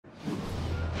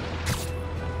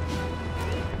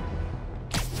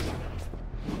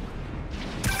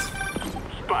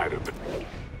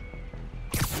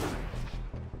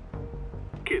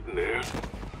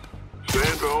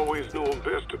own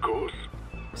best, of course.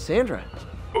 Sandra.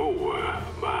 Oh,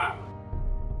 my.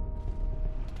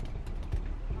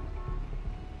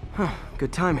 Huh,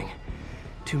 good timing.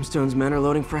 Tombstone's men are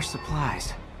loading fresh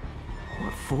supplies.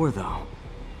 What for, though?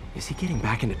 Is he getting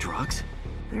back into drugs?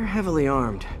 They're heavily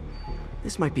armed.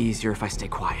 This might be easier if I stay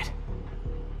quiet.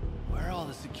 Where are all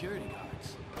the security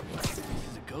guards? This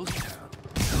is a ghost town.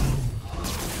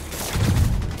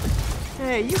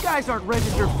 Hey, you guys aren't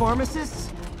registered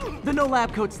pharmacists. The no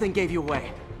lab coats thing gave you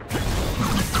away.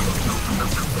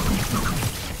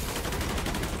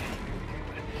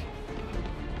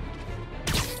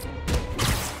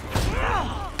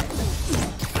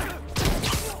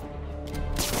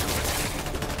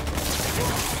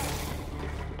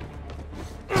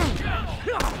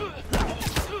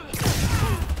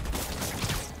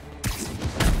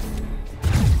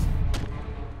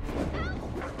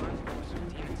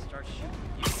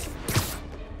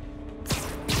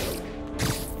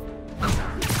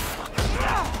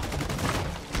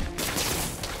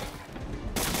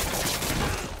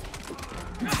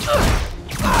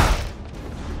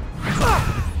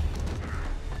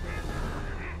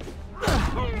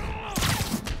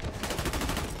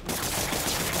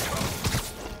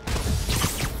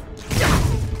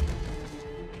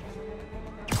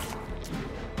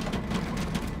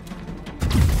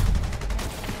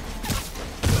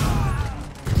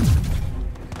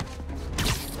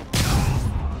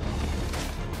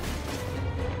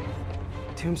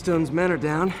 Tombstone's men are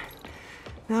down.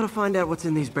 Now to find out what's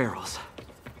in these barrels.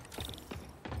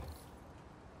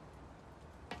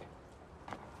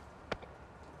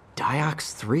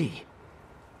 Diox 3.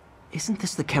 Isn't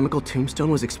this the chemical Tombstone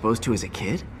was exposed to as a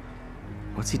kid?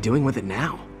 What's he doing with it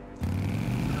now?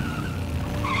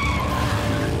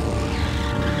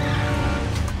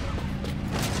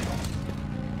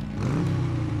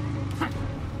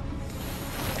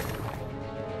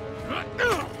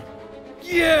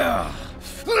 Yeah!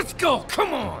 Let's go!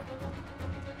 Come on!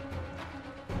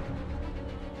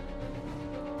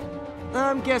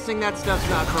 I'm guessing that stuff's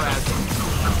not Krasny.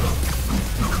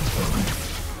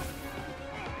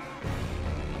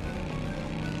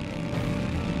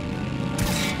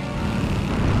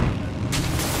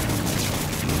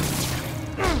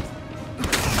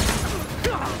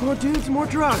 More dudes, more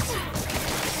drugs.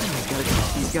 I gotta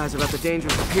teach these guys about the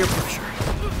dangers of peer pressure.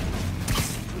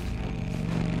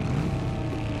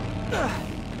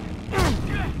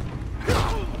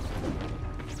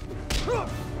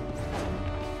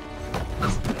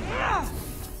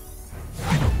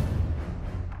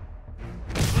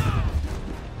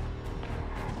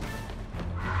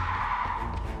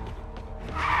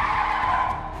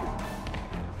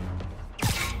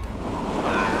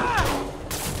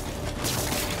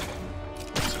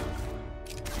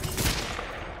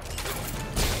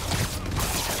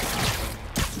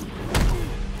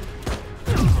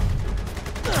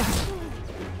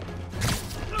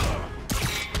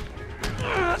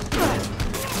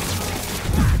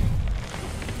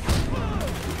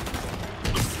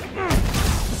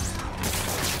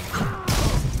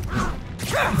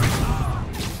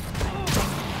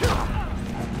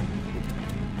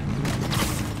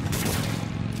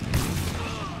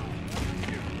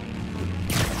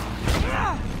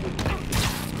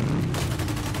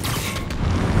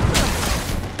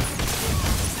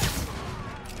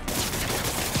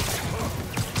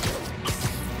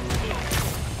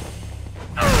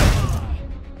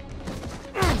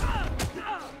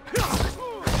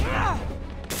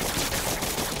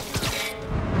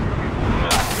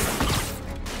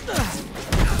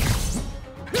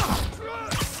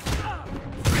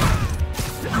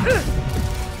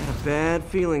 Bad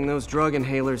feeling those drug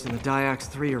inhalers and the Diox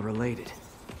 3 are related.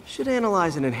 Should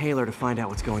analyze an inhaler to find out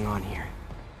what's going on here.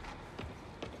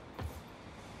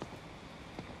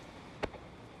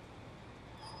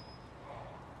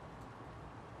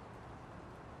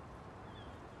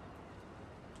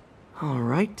 All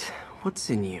right, what's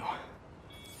in you?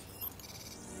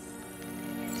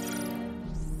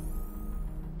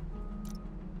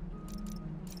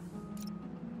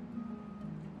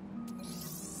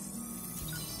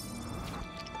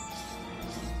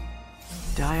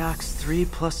 Diox 3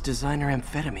 plus designer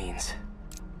amphetamines.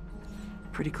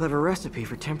 Pretty clever recipe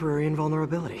for temporary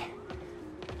invulnerability.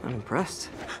 I'm impressed.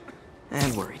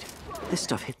 And worried. This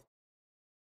stuff hits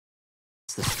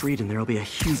the street and there'll be a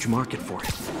huge market for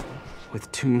it.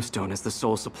 With Tombstone as the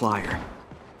sole supplier.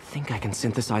 Think I can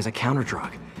synthesize a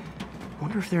counterdrug.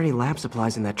 Wonder if there are any lab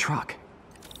supplies in that truck.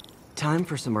 Time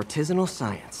for some artisanal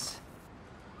science.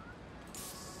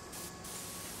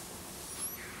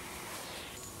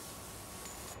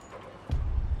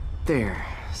 There,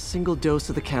 single dose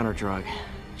of the counterdrug.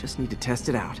 Just need to test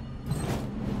it out.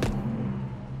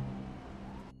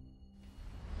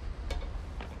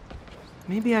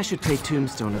 Maybe I should pay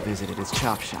Tombstone a visit at his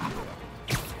chop shop.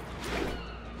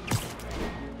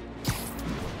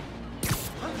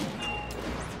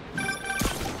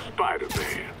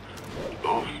 Spider-Man.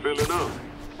 Boss filling up.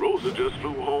 Rosa just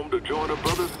flew home to join her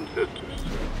brothers and sisters.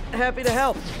 Happy to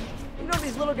help. You know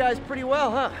these little guys pretty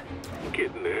well, huh?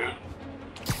 Getting there.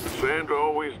 Sandra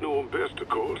always knew him best, of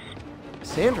course.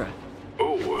 Sandra?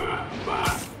 Oh,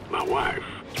 my wife.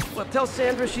 Well, tell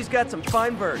Sandra she's got some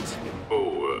fine birds.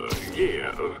 Oh,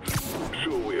 yeah.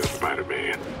 Sure will,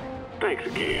 Spider-Man. Thanks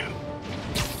again.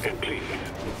 And please,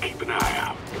 keep an eye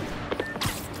out.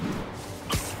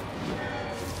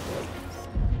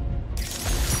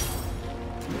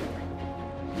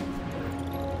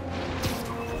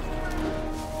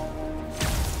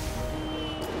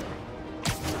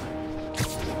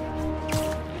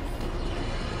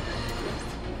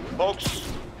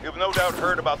 Folks, you've no doubt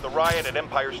heard about the riot at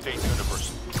Empire State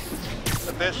University.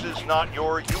 But this is not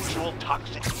your usual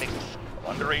toxic mix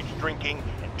of underage drinking,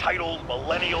 entitled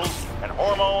millennials, and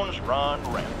hormones run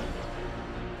rampant.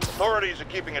 Authorities are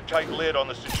keeping a tight lid on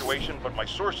the situation, but my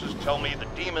sources tell me the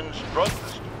demons drug the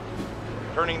students,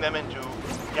 turning them into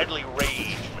deadly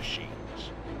rage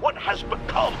machines. What has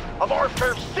become of our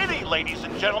fair city, ladies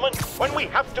and gentlemen, when we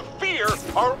have to fear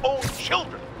our own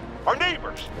children? Our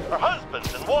neighbors, our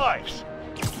husbands and wives.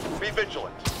 Be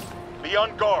vigilant, be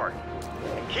on guard,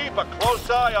 and keep a close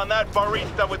eye on that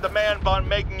barista with the man bun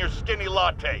making your skinny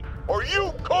latte, or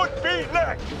you could be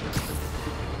next!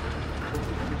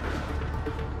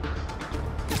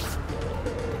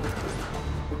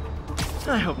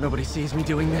 I hope nobody sees me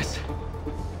doing this.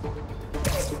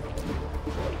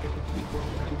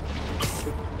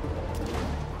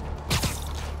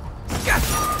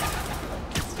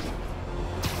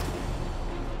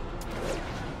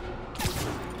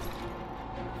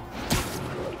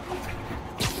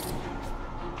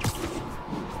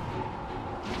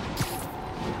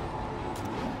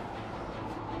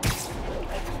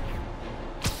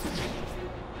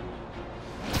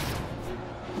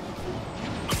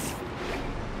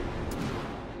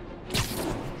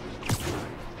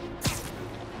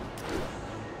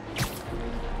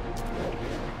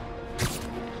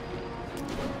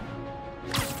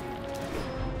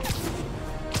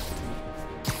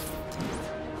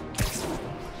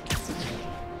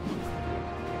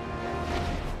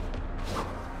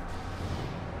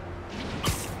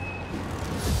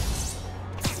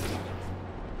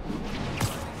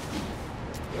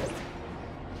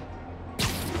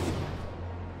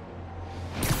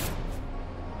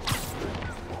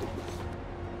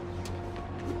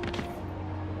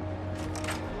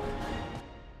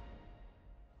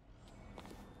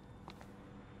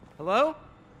 Hello?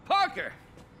 Parker!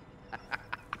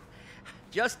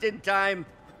 Just in time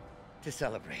to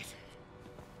celebrate.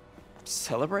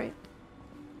 Celebrate?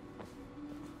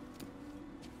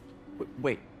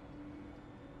 Wait.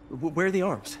 Where are the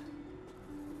arms?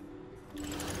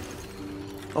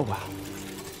 Oh, wow.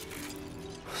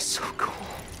 So cool.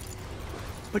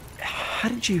 But how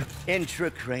did you...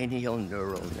 Intracranial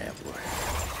neural network.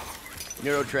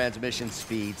 Neurotransmission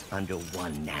speeds under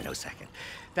 1 nanosecond.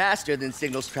 Faster than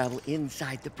signals travel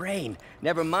inside the brain.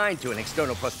 Never mind to an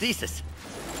external prosthesis.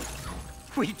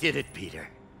 We did it, Peter.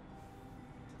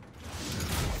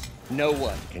 No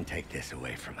one can take this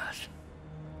away from us.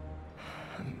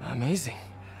 Amazing.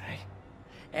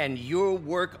 And your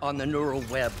work on the neural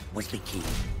web was the key.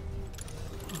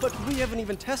 But we haven't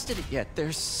even tested it yet.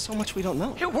 There's so much we don't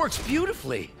know. It works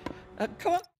beautifully.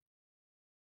 Come on.